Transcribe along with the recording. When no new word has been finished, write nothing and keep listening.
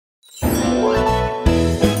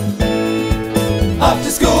After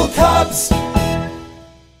School Cubs!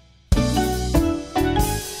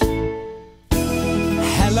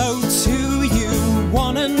 Hello to you,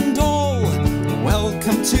 one and all.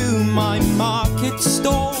 Welcome to my market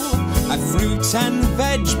stall. I've fruit and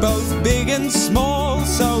veg, both big and small.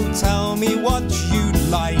 So tell me what you'd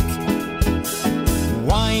like.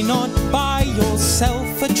 Why not buy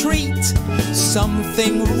yourself a treat?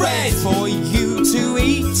 Something red for you to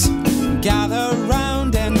eat. Gather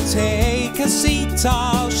round and take a seat.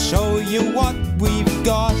 I'll show you what we've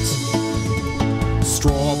got.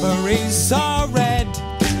 Strawberries are red.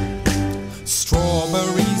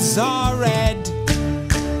 Strawberries are red.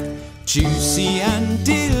 Juicy and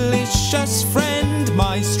delicious friend,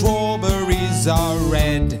 my strawberries are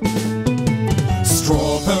red.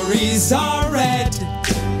 Strawberries are red.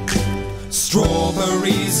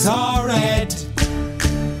 Strawberries are red.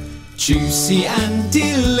 Juicy and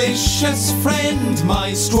delicious friend,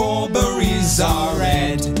 my strawberries are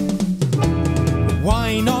red.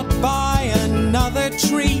 Why not buy another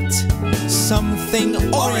treat? Something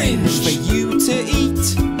orange for you to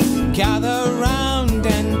eat. Gather round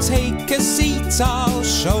and take a seat. I'll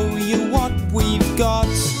show you what we've got.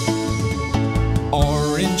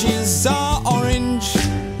 Oranges are orange.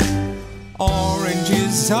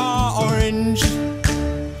 Oranges are orange.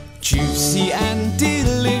 Juicy and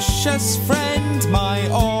delicious friend, my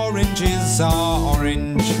oranges are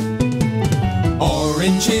orange.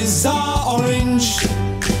 Oranges are orange.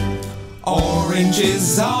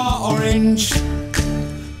 Oranges are orange.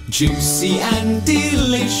 Juicy and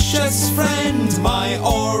delicious friend, my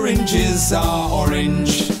oranges are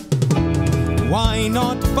orange. Why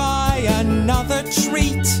not buy another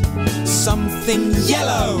treat? Something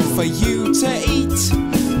yellow for you to eat.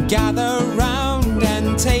 Gather round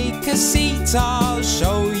and take a seat. I'll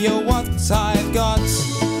show you what I've got.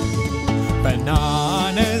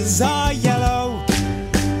 Bananas are yellow.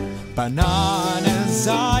 Bananas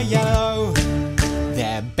are yellow.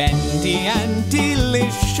 They're bendy and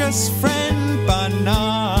delicious friend.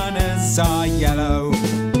 Bananas are yellow.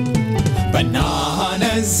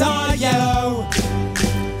 Bananas are yellow.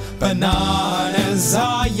 Bananas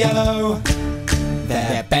are yellow.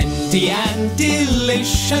 They're bendy and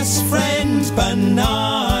delicious friend.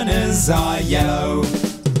 Bananas are yellow.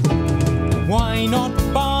 Why not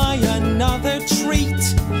buy another treat?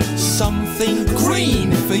 Something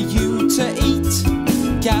green for you to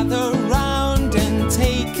eat. Gather round and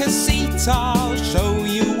take a seat. I'll show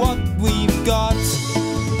you what we've got.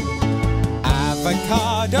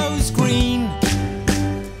 Avocados green.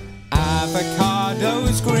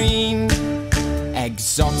 Avocados green.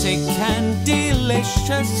 Exotic and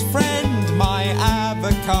delicious friend, my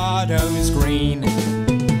avocados green.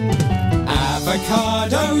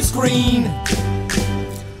 Avocados green.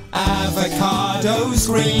 Avocados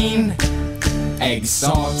green.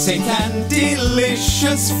 Exotic and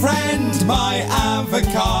delicious friend, my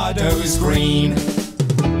avocados green.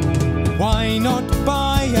 Why not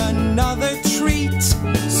buy another treat?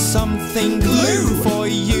 Something blue for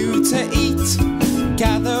you to eat.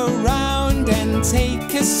 Gather round and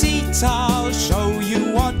take a seat. I'll show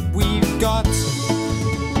you what we've got.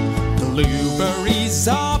 Blueberries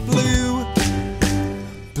are blue.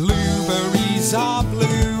 Blueberries are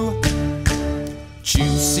blue.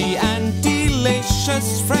 Juicy and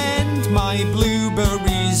delicious friend, my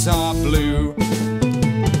blueberries are blue.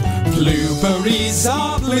 Blueberries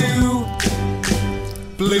are blue.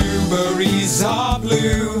 Blueberries are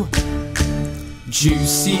blue.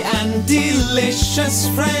 Juicy and delicious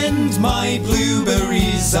friend, my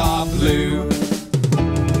blueberries are blue.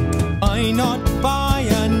 Why not buy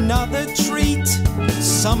another treat?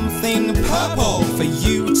 Something purple for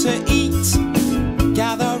you to eat.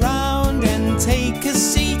 Gather round and take a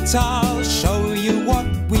seat. I'll show you what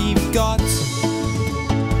we've got.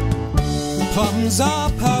 Plums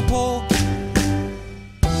are purple.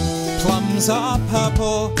 Plums are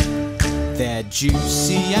purple. They're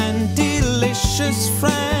juicy and delicious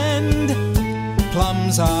friend.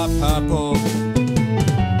 Plums are purple.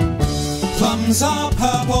 Plums are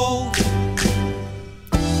purple.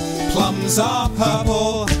 Plums are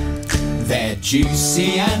purple. They're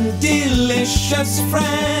juicy and delicious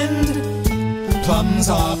friend. Plums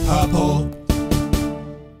are purple.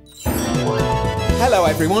 Hello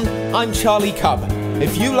everyone, I'm Charlie Cub.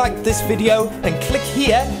 If you liked this video, then click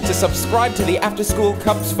here to subscribe to the After School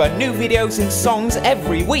Cubs for new videos and songs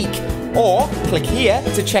every week. Or click here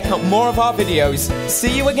to check out more of our videos.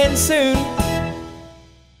 See you again soon!